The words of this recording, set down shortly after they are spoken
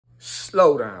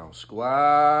Slow down,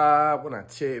 squad. When I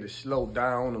tell you to slow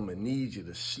down, I'm gonna need you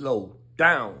to slow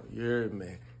down. You heard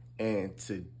me? And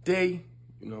today,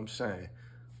 you know what I'm saying,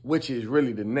 which is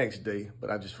really the next day,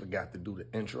 but I just forgot to do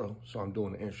the intro, so I'm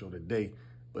doing the intro today,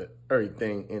 but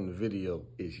everything in the video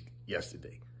is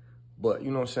yesterday. But,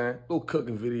 you know what I'm saying, little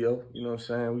cooking video, you know what I'm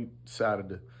saying, we decided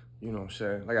to, you know what I'm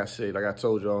saying, like I said, like I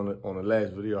told y'all on the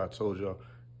last video, I told y'all,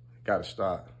 gotta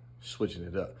start switching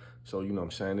it up. So, you know what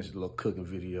I'm saying, this is a little cooking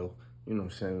video. You know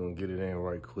what I'm saying, we're gonna get it in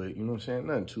right quick. You know what I'm saying,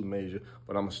 nothing too major,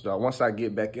 but I'm gonna start. Once I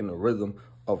get back in the rhythm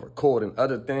of recording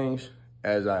other things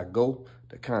as I go,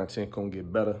 the content gonna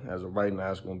get better. As of right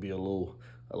now, it's gonna be a little,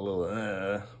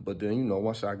 but then, you know,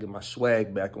 once I get my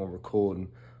swag back on recording,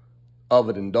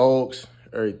 other than dogs,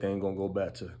 everything gonna go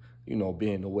back to, you know,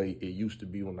 being the way it used to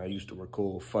be when I used to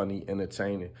record funny,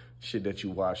 entertaining, shit that you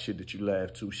watch, shit that you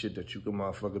laugh to, shit that you can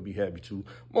motherfucker be happy to,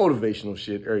 motivational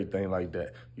shit, everything like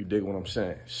that. You dig what I'm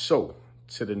saying? So,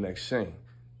 to the next thing,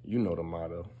 you know the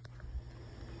motto.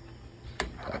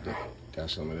 Got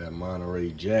some of that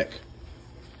Monterey Jack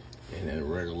and that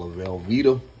regular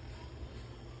Velveeta.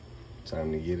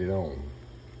 Time to get it on.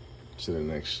 To the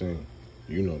next thing,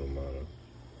 you know the motto.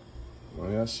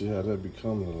 Man, I see how that be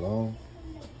coming along.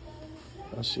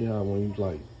 I see how when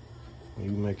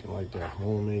you making like that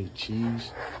homemade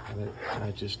cheese,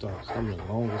 that just starts coming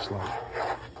along. It's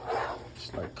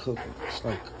like cooking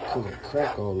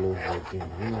crack all over again.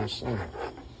 You know what I'm saying?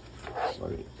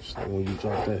 It's like when you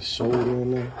drop that soda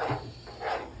in there,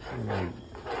 and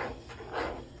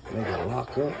make it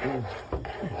lock up. Man.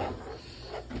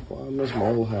 Boy, I miss my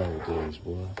old Howard days,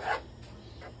 boy.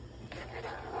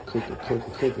 Cooking,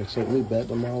 take me back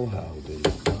to my old Howard days,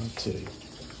 boy, I tell you.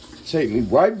 Take me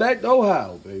right back to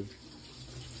Ohio, baby.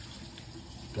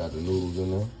 Got the noodles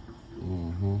in there.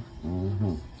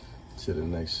 To the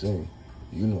next thing,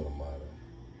 you know the motto.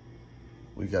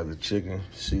 We got the chicken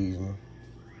seasoning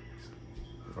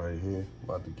right here.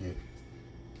 About to get,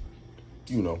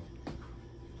 you know,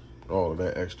 all of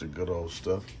that extra good old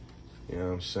stuff. You know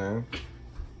what I'm saying?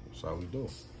 That's how we do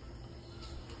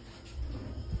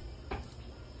it.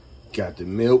 Got the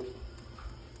milk.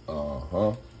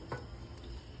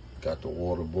 Got the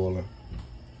water boiling.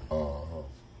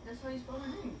 That's what he's supposed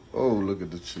to do. Oh, look at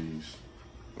the cheese.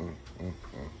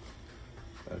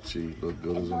 That cheese look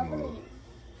good as a mother.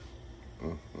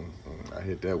 I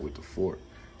hit that with the fork.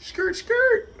 Skirt,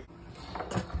 skirt.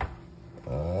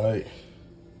 All right.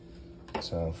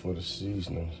 Time for the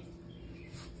seasoning.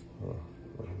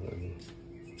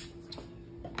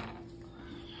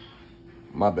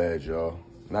 My bad, y'all.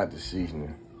 Not the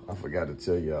seasoning. I forgot to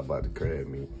tell y'all about the crab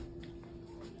meat.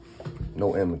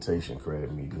 No imitation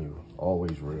crab meat, neither.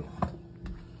 Always real.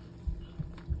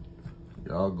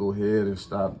 Y'all go ahead and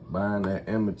stop buying that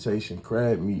imitation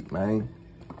crab meat, man.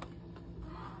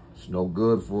 It's no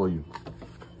good for you.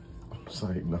 It's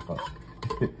like, no.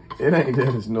 It ain't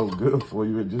that it's no good for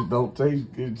you. It just don't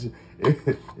taste good.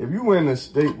 If you in a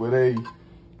state where they,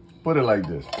 put it like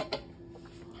this.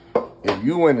 If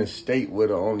you in a state where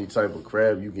the only type of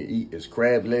crab you can eat is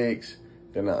crab legs,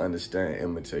 then I understand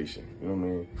imitation. You know what I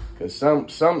mean? Because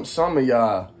some of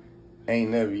y'all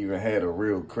ain't never even had a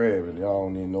real crab, and y'all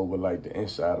don't even know what like the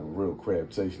inside of a real crab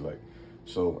tastes like.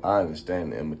 So I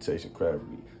understand the imitation crab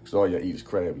meat. So all y'all eat is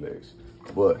crab legs.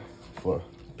 But for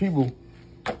people,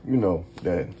 you know,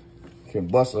 that can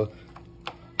bust a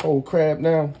whole crab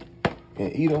down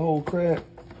and eat a whole crab,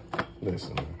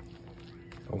 listen, man.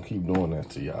 Don't keep doing that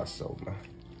to y'all self, man.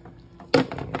 You know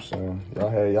what I'm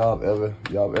saying?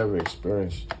 Y'all ever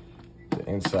experienced the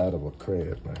inside of a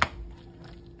crab, man?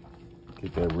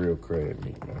 Get that real crab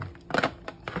meat, man. You know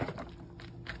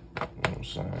what I'm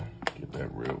saying? Get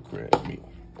that real crab meat.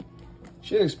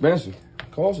 Shit expensive.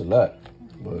 Costs a lot,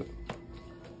 but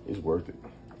it's worth it.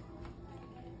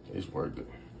 It's worth it.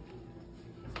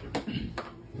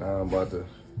 Now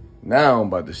I'm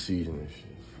about to season this shit.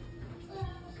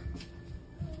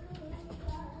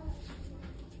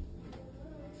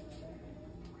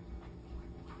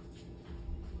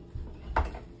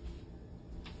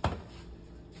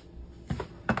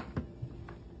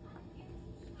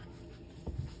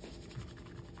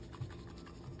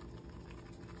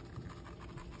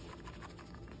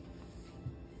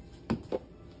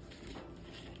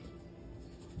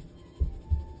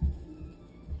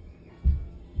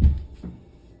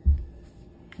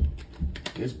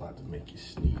 It's about to make you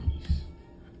sneeze.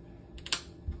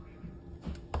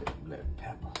 That black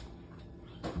pepper.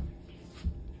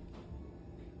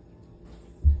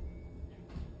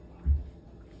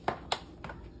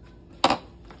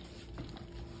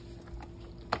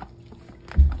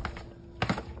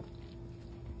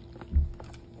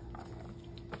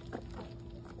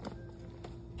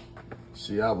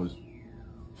 See,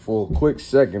 for a quick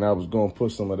second, I was gonna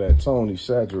put some of that Tony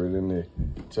saturated in there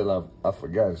till I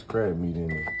forgot it's crab meat in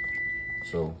there.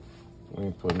 So we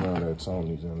ain't put none of that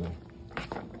Tony's in there.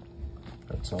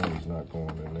 That Tony's not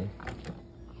going in there.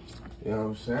 You know what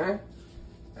I'm saying?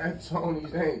 That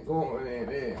Tony's ain't going in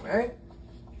there, man.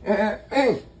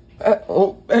 Hey, that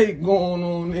Old Bay going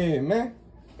on there, man.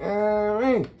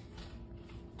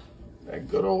 That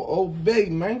good old Bay,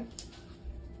 man.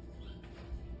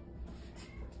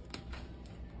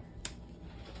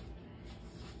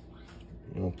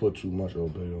 You don't put too much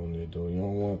Old Bay on there, though. You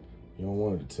don't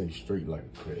want it to taste straight like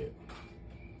a crab.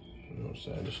 You know what I'm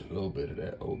saying? Just a little bit of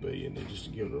that Old Bay in there, just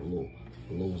to give it a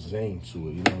little zing to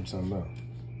it. You know what I'm talking about?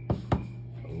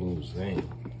 A little zing.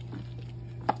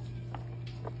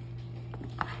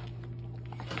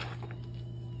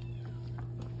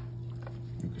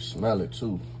 You can smell it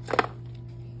too.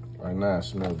 Right now, it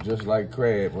smells just like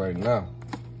crab right now.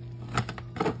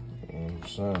 You know what I'm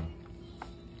saying?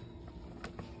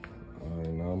 All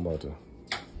right, now I'm about to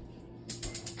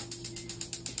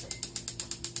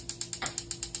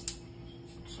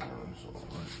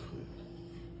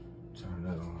turn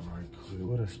that on right quick.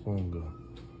 Where that spoon go?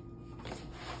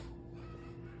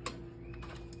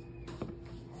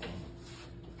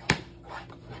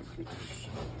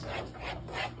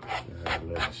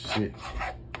 Let it sit.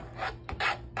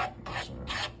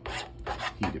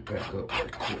 Heat it back up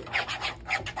right quick.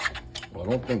 Well, I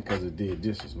don't think because it did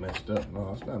this is messed up.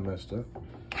 No, it's not messed up.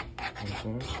 You know what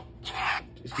I'm saying?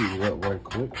 Just heat it up right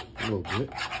quick, a little bit.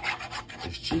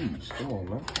 It's cheese. Come on,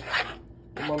 man.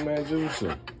 What my man Jimmy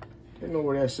said? They know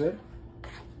where that's at.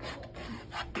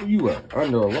 Where you at?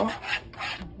 Under a rock?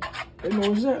 They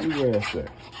know exactly where that's at.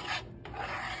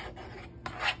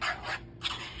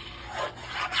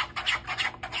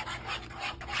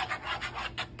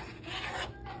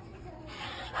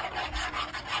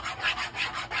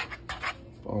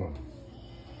 Boom.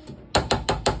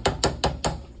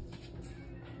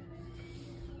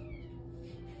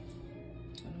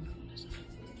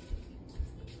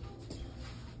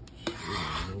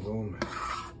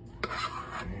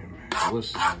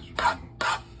 What's this, man?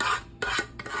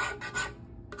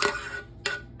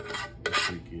 Let's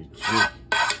get jiggy.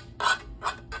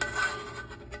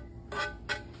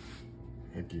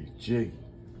 Let's get jiggy.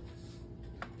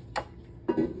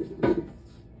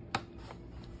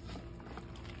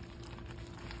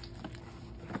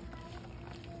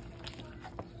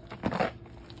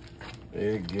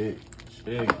 It get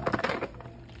jiggy.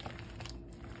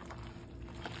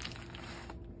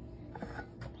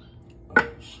 Oh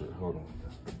shit, hold on.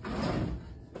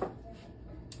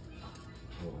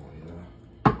 Hold on, yeah.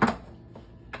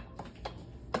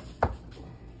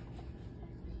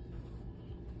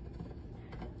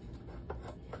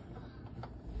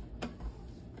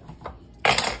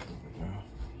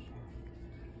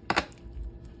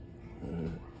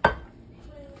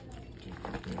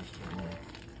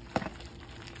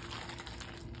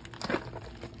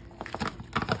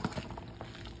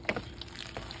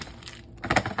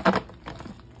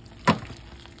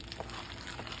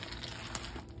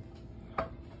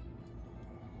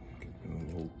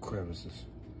 Crevices.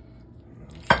 You know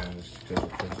what I'm saying? Just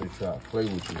because they try to play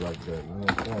with you like that. You know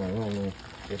what I'm saying? You know what I mean?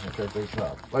 Just in case they try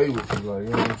to play with you like, you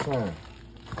know what I'm saying?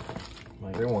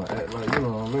 Like they want to act like, you know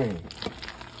what I mean?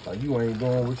 Like you ain't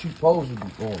doing what you supposed to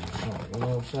be doing or something. You know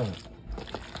what I'm saying?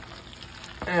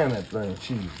 And that thing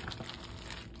cheesy.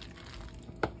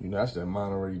 You know, that's that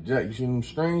Monterey Jack. You see them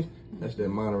strings? That's that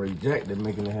Monterey Jack that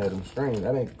making it have them strings.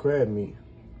 That ain't crab meat.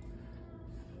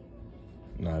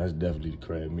 Nah, that's definitely the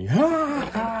crab meat.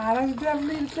 That's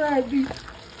definitely the crab meat.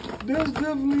 That's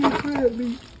definitely the crab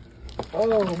meat.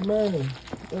 Oh, man.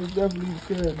 That's definitely the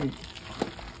crab meat.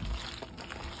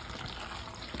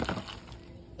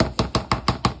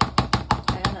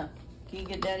 Anna, can you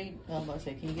get Daddy, I was about to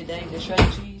say, can you get Daddy the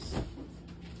shredded cheese?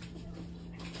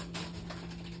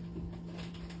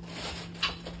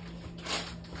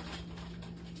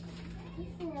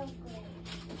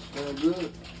 Smell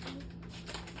good.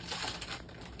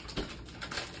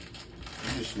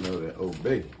 You smell that Old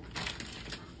Bay.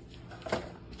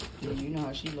 Yeah, you know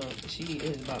how she loves. She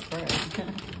is about crab.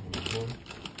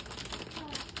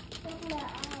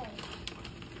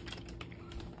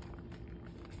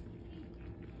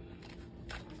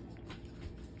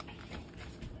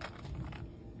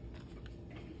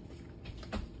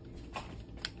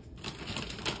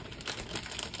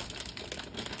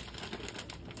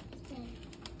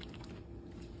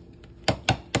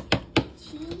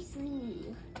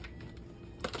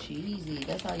 Cheesy.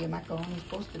 That's how your macaroni is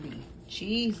supposed to be.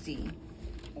 Cheesy.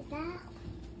 Is that?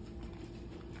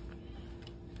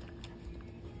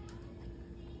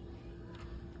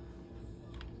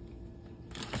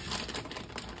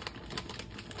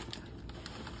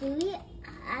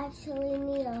 So we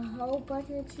need a whole bunch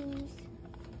of cheese.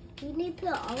 You need to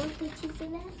put all of the cheese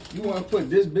in there? You want to put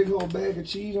this big whole bag of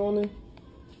cheese on there?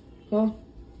 Huh?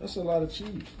 That's a lot of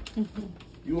cheese.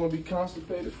 You want to be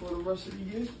constipated for the rest of the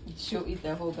year? She'll eat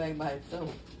that whole bag by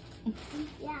itself.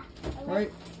 Yeah.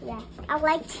 Right? Yeah. I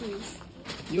like cheese.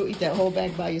 You'll eat that whole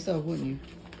bag by yourself, wouldn't you?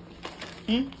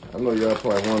 I know y'all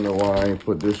probably wonder why I ain't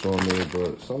put this on there,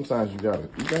 but sometimes you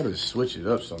gotta switch it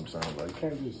up sometimes. Like, you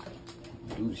can't just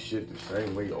do the shit the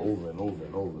same way over and over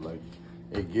and over. Like,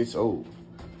 it gets old.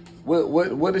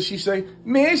 What does she say?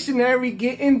 Missionary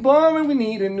getting boring. We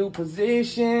need a new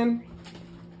position.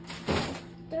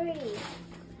 3.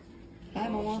 Hi,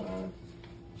 Mama.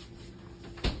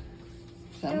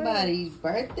 Somebody's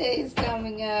birthday is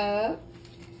coming up.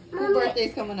 Whose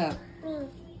birthday's coming up? Me.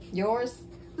 Yours?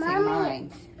 Say Mommy.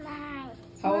 mine. Mine.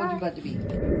 How old you about to be?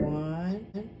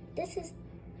 1, This is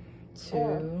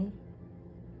 2,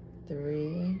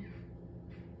 3.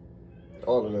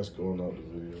 All of that's going out the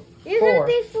video. You're 4. gonna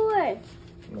be 4.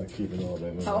 I'm not keeping all that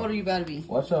in. How old are you about to be?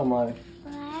 Watch out, Mike.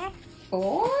 What?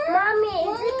 4? Mommy,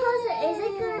 is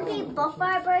it gonna be both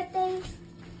our birthdays?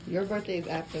 Your birthday is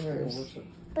after hers.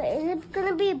 But is it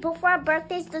gonna be both our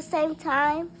birthdays the same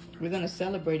time? We're gonna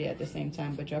celebrate it at the same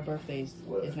time, but your birthday is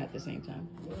not the same time.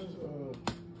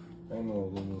 Ain't no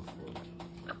aluminum foil.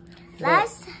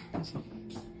 Last. All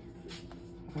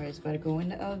right, it's about to go in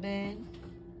the oven.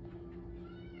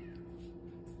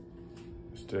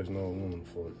 There's no aluminum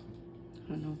foil.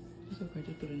 I know. It's okay,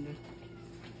 just put it in there.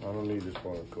 I don't need this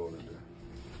one coated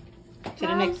there. To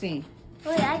the next scene.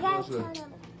 Wait, I gotta tell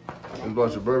them. And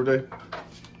about your birthday?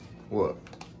 What?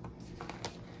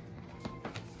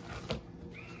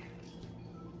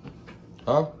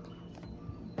 Huh?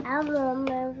 I don't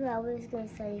remember what I was gonna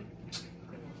say.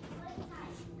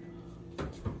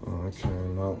 Oh, I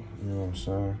came out, you know what I'm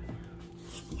saying?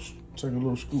 Take a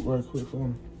little scoop right quick for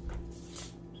me.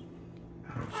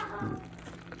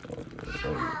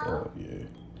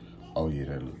 Oh yeah,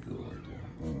 that look good right there.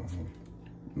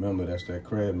 Remember, that's that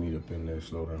crab meat up in there.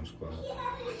 Slow down, squad.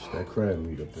 It's that crab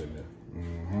meat up in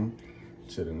there.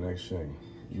 To the next thing.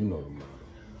 You know the motto.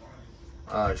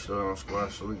 All right, slow down,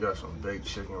 squad. So we got some baked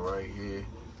chicken right here.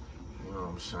 You know what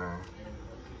I'm saying?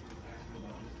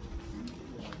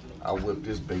 I whipped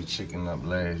this baked chicken up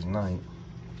last night.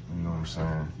 You know what I'm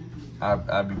saying?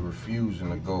 I be refusing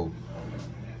to go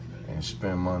and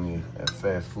spend money at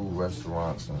fast food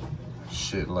restaurants and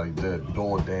shit like that,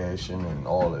 DoorDashing and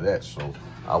all of that. So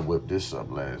I whipped this up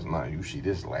last night. You see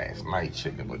this last night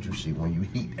chicken, but you see when you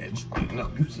heat that joint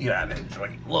up, you see how that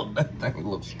joint look. That thing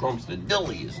looks scrumptious.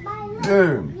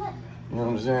 Yeah. You know what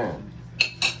I'm saying?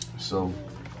 So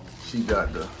she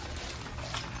got the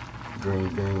green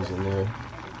beans in there.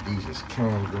 These is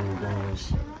canned green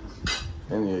beans.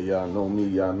 Any of y'all know me,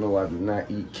 y'all know I do not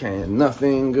eat canned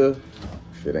nothing.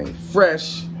 If it ain't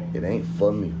fresh, it ain't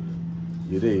for me.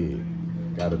 You dig?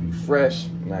 Gotta be fresh,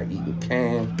 not eating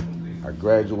canned. I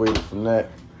graduated from that.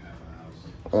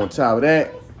 On top of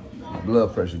that, my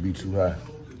blood pressure be too high.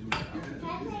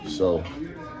 So,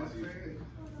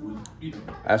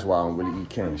 that's why I don't really eat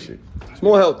canned shit. It's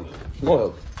more healthy. It's more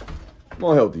healthy.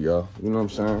 More healthy, y'all. You know what I'm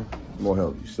saying? More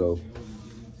healthy. So,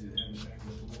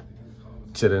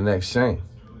 to the next thing.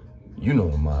 You know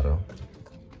the motto.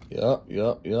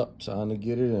 Yup. Time to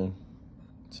get it in.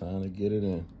 Time to get it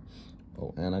in.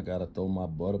 Oh, and I gotta throw my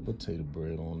butter potato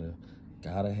bread on there.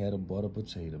 Gotta have a butter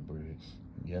potato bread.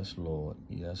 Yes, Lord.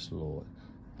 Yes, Lord.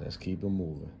 Let's keep it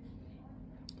moving.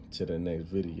 To the next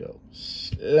video.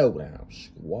 Slow down,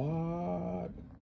 squad.